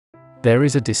There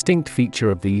is a distinct feature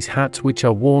of these hats which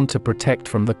are worn to protect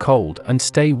from the cold and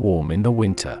stay warm in the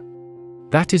winter.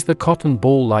 That is the cotton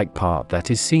ball-like part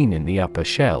that is seen in the upper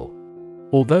shell.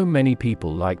 Although many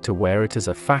people like to wear it as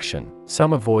a fashion,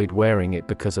 some avoid wearing it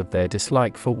because of their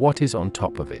dislike for what is on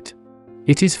top of it.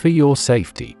 It is for your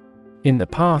safety. In the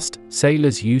past,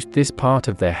 sailors used this part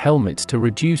of their helmets to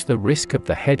reduce the risk of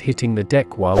the head hitting the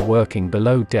deck while working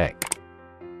below deck.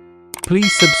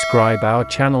 Please subscribe our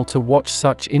channel to watch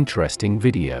such interesting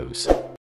videos.